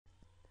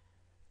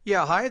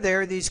Yeah, hi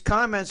there. These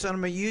comments, I'm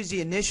going to use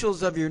the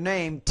initials of your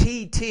name,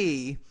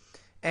 TT,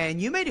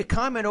 and you made a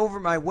comment over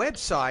my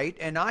website,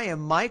 and I am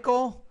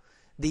Michael,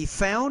 the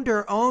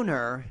founder,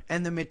 owner,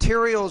 and the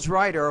materials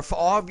writer for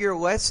all of your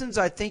lessons.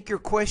 I think your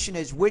question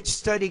is, which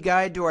study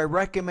guide do I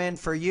recommend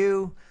for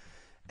you?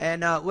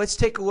 And let's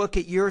take a look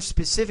at your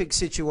specific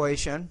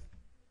situation.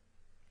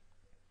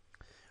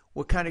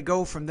 We'll kind of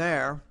go from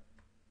there.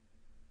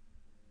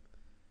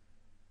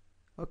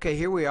 Okay,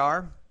 here we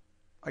are.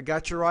 I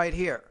got you right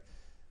here.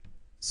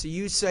 So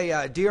you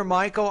say, Dear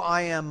Michael,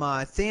 I am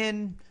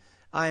Thinh.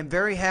 I am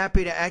very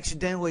happy to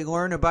accidentally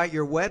learn about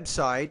your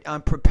website.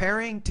 I'm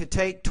preparing to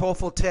take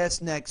TOEFL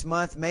test next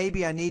month.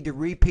 Maybe I need to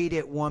repeat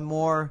it one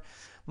more.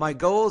 My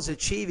goal is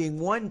achieving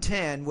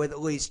 110 with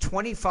at least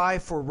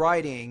 25 for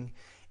writing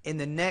in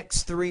the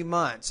next 3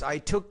 months. I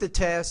took the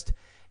test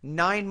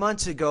 9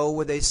 months ago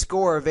with a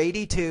score of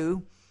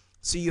 82.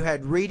 So you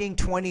had reading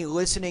 20,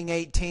 listening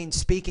 18,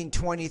 speaking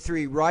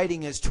 23,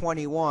 writing is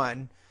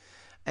 21.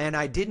 And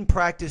I didn't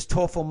practice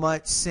TOEFL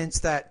much since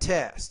that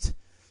test.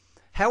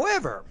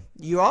 However,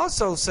 you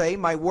also say,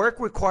 my work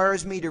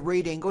requires me to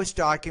read English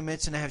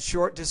documents and have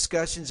short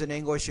discussions in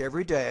English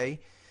every day.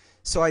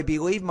 So I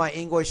believe my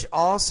English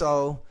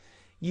also,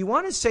 you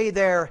want to say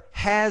there,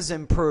 has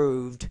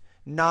improved,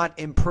 not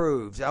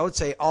improved. I would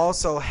say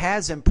also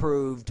has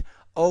improved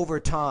over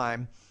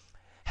time.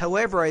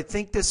 However, I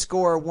think the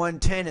score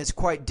 110 is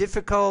quite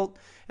difficult,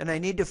 and I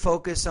need to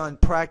focus on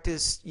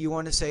practice. You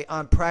want to say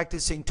on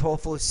practicing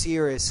TOEFL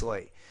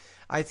seriously.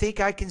 I think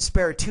I can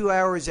spare 2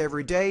 hours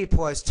every day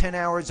plus 10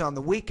 hours on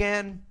the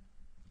weekend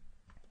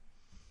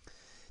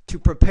to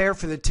prepare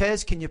for the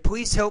test. Can you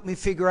please help me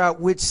figure out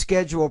which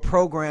schedule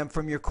program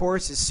from your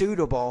course is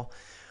suitable?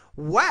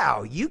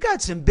 Wow, you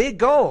got some big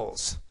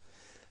goals.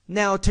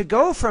 Now, to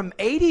go from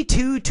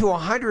 82 to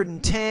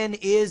 110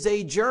 is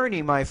a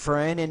journey, my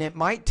friend, and it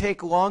might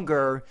take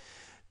longer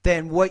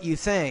than what you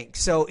think.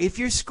 So if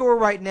your score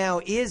right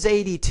now is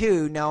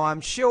 82, now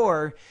I'm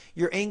sure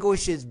your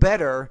English is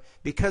better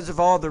because of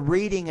all the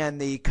reading and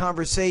the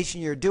conversation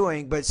you're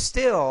doing, but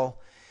still,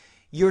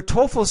 your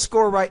TOEFL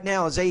score right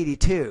now is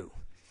 82.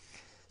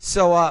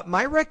 So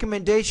my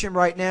recommendation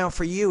right now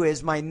for you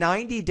is my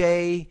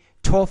 90-day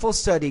TOEFL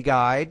study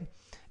guide.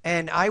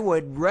 And I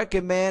would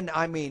recommend,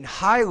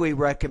 highly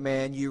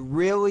recommend, you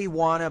really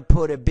want to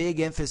put a big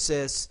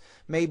emphasis,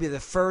 maybe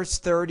the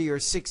first 30 or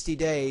 60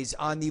 days,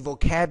 on the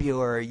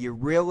vocabulary. You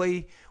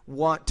really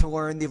want to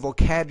learn the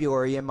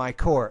vocabulary in my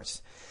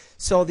course.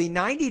 So the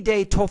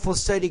 90-day TOEFL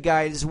study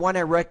guide is one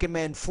I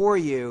recommend for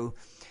you.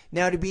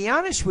 Now, to be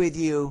honest with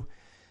you,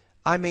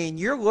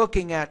 you're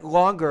looking at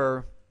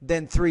longer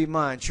than 3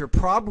 months. You're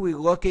probably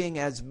looking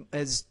as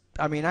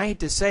I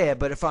hate to say it,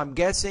 but if I'm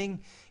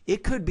guessing,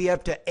 it could be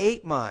up to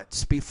 8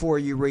 months before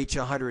you reach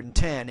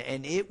 110,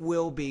 and it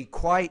will be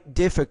quite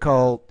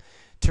difficult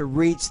to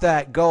reach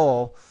that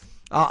goal.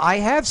 I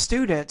have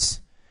students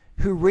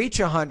who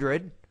reach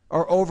 100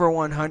 or over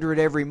 100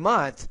 every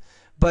month,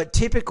 but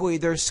typically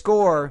their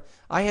score,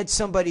 I had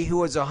somebody who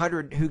was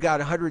 100 who got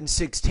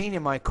 116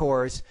 in my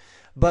course,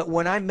 but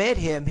when I met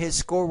him, his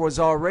score was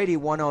already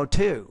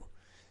 102.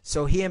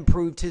 So he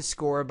improved his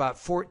score about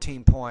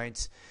 14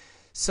 points.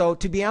 So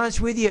to be honest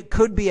with you, it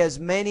could be as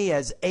many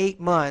as 8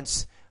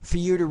 months for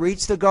you to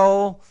reach the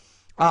goal.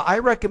 I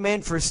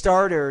recommend for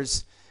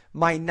starters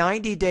my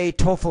 90-day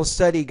TOEFL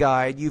study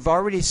guide. You've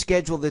already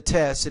scheduled the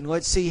test, and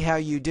let's see how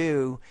you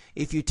do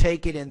if you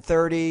take it in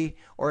 30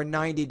 or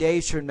 90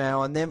 days from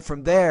now. And then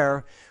from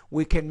there,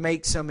 we can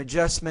make some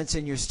adjustments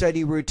in your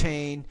study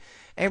routine.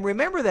 And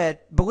remember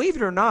that, believe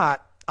it or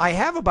not, I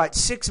have about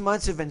 6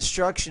 months of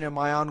instruction in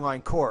my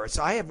online course.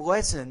 I have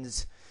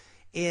lessons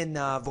in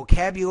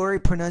vocabulary,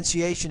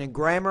 pronunciation, and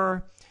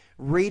grammar,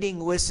 reading,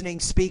 listening,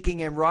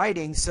 speaking, and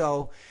writing.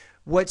 So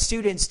what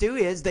students do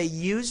is they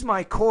use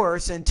my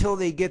course until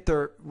they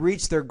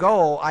reach their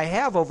goal. I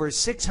have over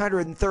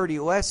 630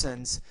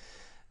 lessons.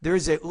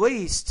 There's at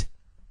least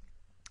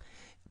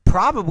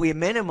probably a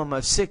minimum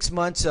of 6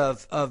 months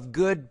of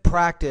good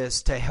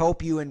practice to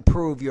help you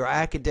improve your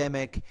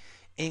academic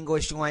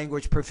English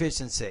language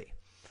proficiency.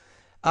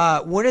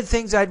 One of the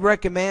things I'd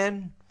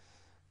recommend,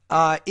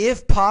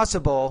 if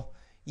possible,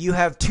 you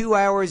have 2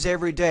 hours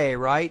every day,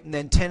 right? And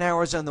then 10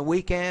 hours on the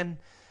weekend.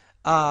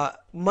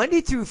 Monday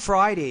through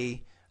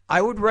Friday,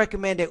 I would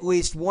recommend at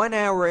least 1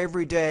 hour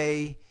every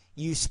day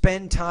you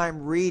spend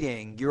time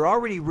reading. You're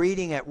already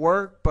reading at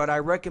work, but I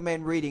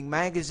recommend reading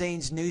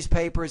magazines,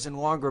 newspapers, and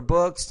longer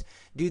books.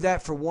 Do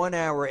that for 1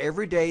 hour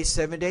every day,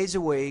 7 days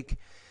a week.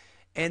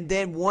 And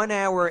then 1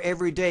 hour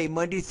every day,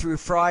 Monday through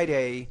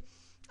Friday,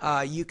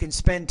 you can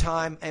spend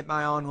time at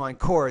my online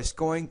course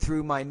going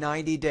through my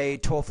 90-day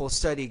TOEFL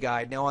study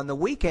guide. Now, on the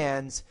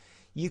weekends,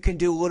 you can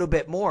do a little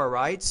bit more,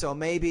 right? So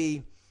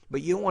maybe,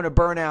 but you don't want to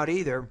burn out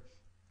either,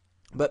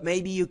 but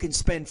maybe you can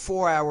spend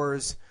 4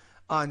 hours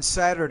on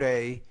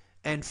Saturday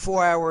and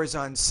 4 hours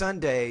on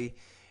Sunday.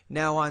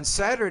 Now, on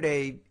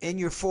Saturday, in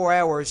your 4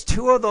 hours,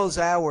 2 of those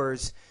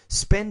hours,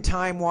 spend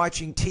time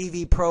watching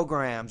TV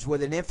programs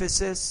with an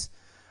emphasis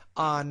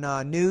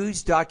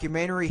news,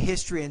 documentary,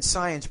 history, and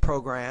science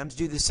programs.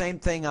 Do the same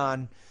thing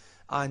on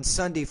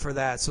Sunday for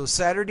that. So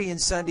Saturday and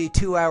Sunday,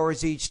 2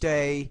 hours each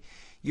day,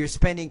 you're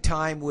spending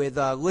time with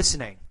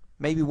listening,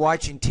 maybe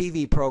watching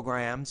TV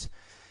programs.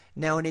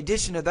 Now, in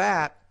addition to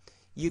that,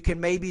 you can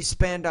maybe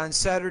spend on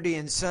Saturday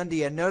and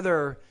Sunday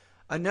another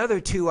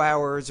 2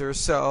 hours or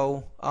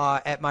so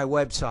at my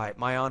website,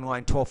 my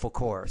online TOEFL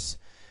course.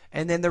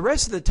 And then the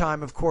rest of the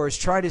time, of course,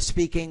 try to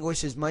speak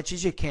English as much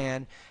as you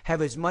can,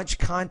 have as much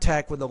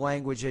contact with the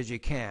language as you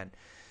can.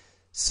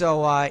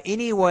 So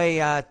anyway,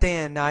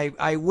 Thinh,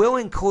 I will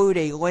include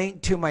a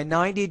link to my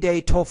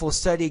 90-day TOEFL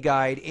study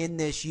guide in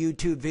this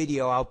YouTube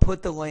video. I'll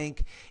put the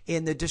link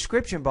in the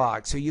description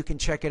box so you can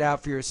check it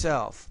out for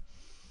yourself.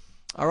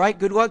 All right,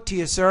 good luck to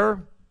you,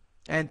 sir.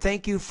 And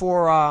thank you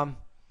for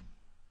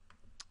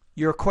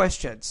your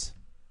questions.